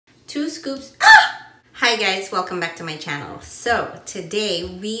2 scoops. Hi guys, welcome back to my channel. So today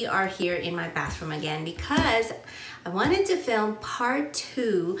we are here in my bathroom again because I wanted to film part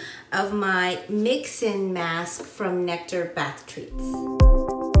 2 of my mix-in mask from Nectar Bath Treats.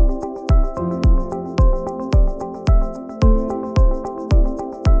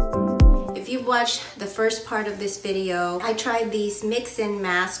 If you've watched the first part of this video, I tried these mix-in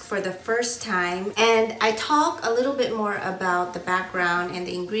masks for the first time, and I talk a little bit more about the background and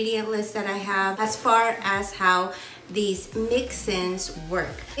the ingredient list that I have as far as how these mix-ins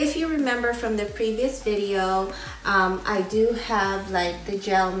work. If you remember from the previous video, I do have like the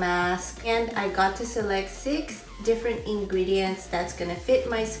gel mask, and I got to select 6 different ingredients that's gonna fit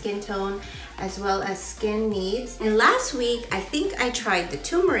my skin tone as well as skin needs. And last week, I think I tried the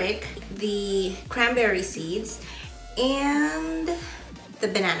turmeric, the cranberry seeds, and the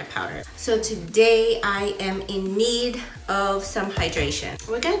banana powder. So today I am in need of some hydration.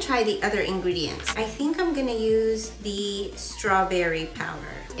 We're gonna try the other ingredients. I think I'm gonna use the strawberry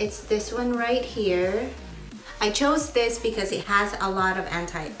powder. It's this one right here. I chose this because it has a lot of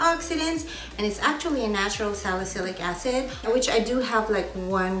antioxidants, and it's actually a natural salicylic acid, which I do have like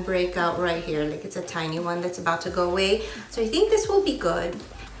one breakout right here, like it's a tiny one that's about to go away. So I think this will be good.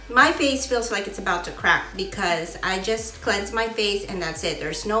 My face feels like it's about to crack because I just cleansed my face and that's it.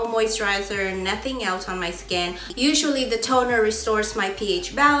 There's no moisturizer, nothing else on my skin. Usually the toner restores my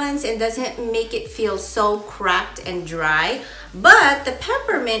pH balance and doesn't make it feel so cracked and dry. But the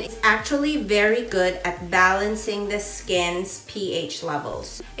peppermint is actually very good at balancing the skin's pH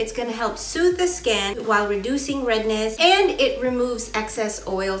levels. It's gonna help soothe the skin while reducing redness, and it removes excess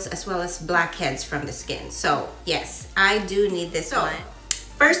oils as well as blackheads from the skin. So yes, I do need this one.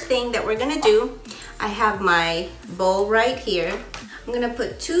 First thing that we're gonna do, I have my bowl right here. I'm gonna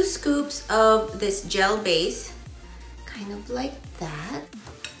put 2 scoops of this gel base, kind of like that.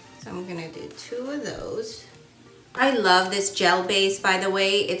 So I'm gonna do 2 of those. I love this gel base, by the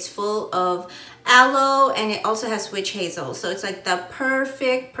way. It's full of aloe and it also has witch hazel. So it's like the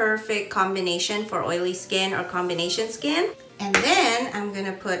perfect combination for oily skin or combination skin. And then I'm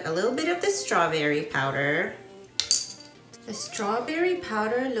gonna put a little bit of the strawberry powder. The strawberry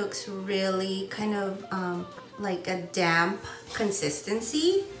powder looks really kind of like a damp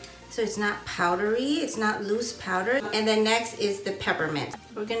consistency. So it's not powdery, it's not loose powder. And then next is the peppermint.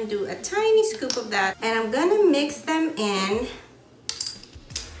 We're gonna do a tiny scoop of that, and I'm gonna mix them in.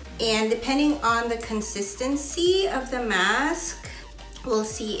 And depending on the consistency of the mask, we'll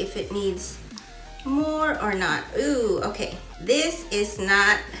see if it needs more or not. Ooh, okay. This is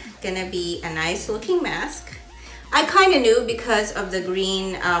not gonna be a nice looking mask. I kind of knew because of the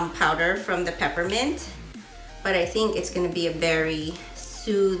green powder from the peppermint, but I think it's gonna be a very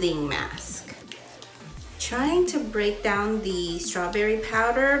soothing mask. Trying to break down the strawberry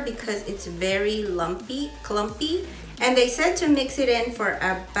powder because it's very clumpy, and they said to mix it in for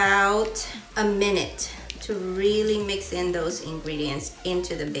about a minute to really mix in those ingredients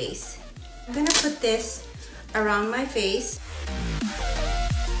into the base. I'm gonna put this around my face.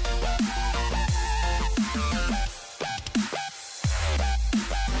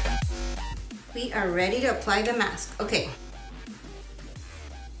 We are ready to apply the mask. Okay.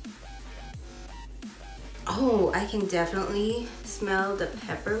 Oh, I can definitely smell the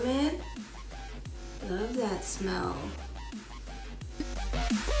peppermint. Love that smell.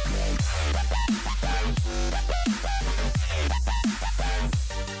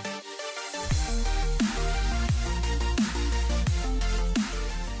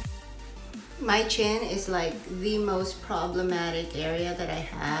 My chin is like the most problematic area that I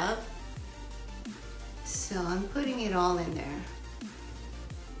have. So I'm putting it all in there.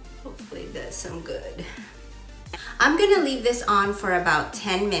 Hopefully it does some good. I'm gonna leave this on for about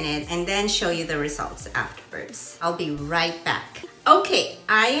 10 minutes and then show you the results afterwards. I'll be right back. Okay,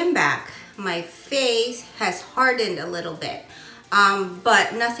 I am back. My face has hardened a little bit,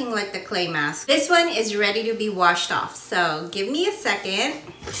 but nothing like the clay mask. This one is ready to be washed off, so give me a second.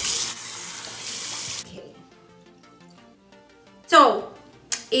 Okay. So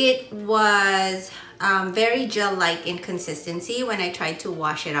it was very gel-like in consistency when I tried to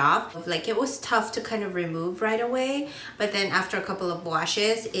wash it off. Like, it was tough to kind of remove right away, but then after a couple of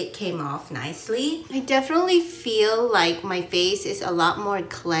washes, it came off nicely. I definitely feel like my face is a lot more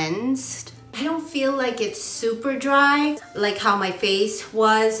cleansed. I don't feel like it's super dry, like how my face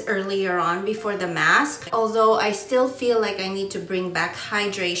was earlier on before the mask. Although I still feel like I need to bring back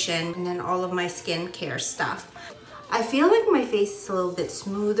hydration and then all of my skincare stuff. I feel like my face is a little bit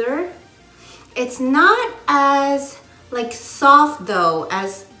smoother. It's not as like soft though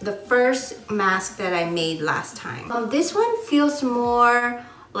as the first mask that I made last time. This one feels more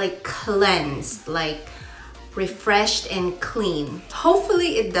like cleansed, like refreshed and clean.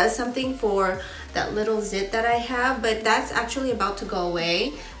 Hopefully it does something for that little zit that I have, but that's actually about to go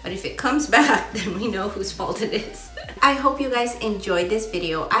away. But if it comes back, then we know whose fault it is. I hope you guys enjoyed this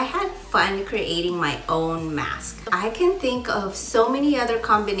video. I had fun creating my own mask. I can think of so many other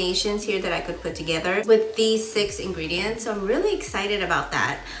combinations here that I could put together with these 6 ingredients, so I'm really excited about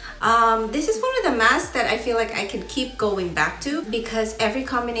that. This is one of the masks that I feel like I could keep going back to because every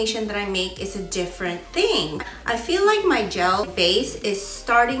combination that I make is a different thing. I feel like my gel base is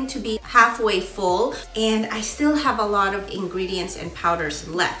starting to be halfway full and I still have a lot of ingredients and powders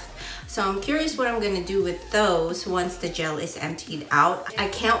left. So I'm curious what I'm gonna do with those once the gel is emptied out. I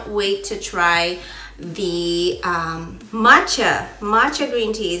can't wait to try the matcha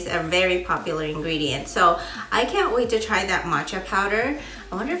green tea is a very popular ingredient, so I can't wait to try that matcha powder.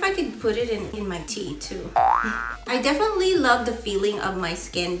 I wonder if I could put it in my tea too. I definitely love the feeling of my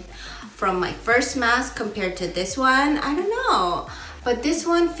skin from my first mask compared to this one. I don't know, but this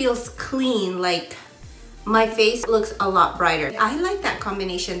one feels clean, like my face looks a lot brighter. I like that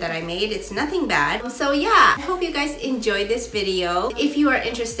combination that I made. It's nothing bad. So yeah, I hope you guys enjoyed this video. If you are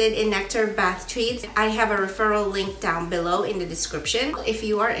interested in Nectar bath treats, I have a referral link down below in the description. If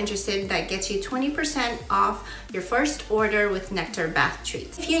you are interested, that gets you 20% off your first order with Nectar bath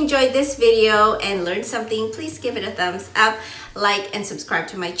treats. If you enjoyed this video and learned something, please give it a thumbs up, like, and subscribe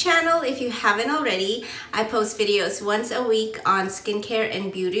to my channel if you haven't already. I post videos once a week on skincare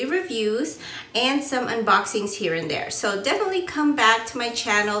and beauty reviews and some unboxings here and there. So definitely come back to my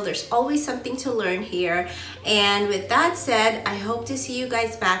channel. There's always something to learn here. And with that said, I hope to see you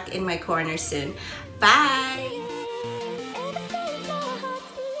guys back in my corner soon. Bye!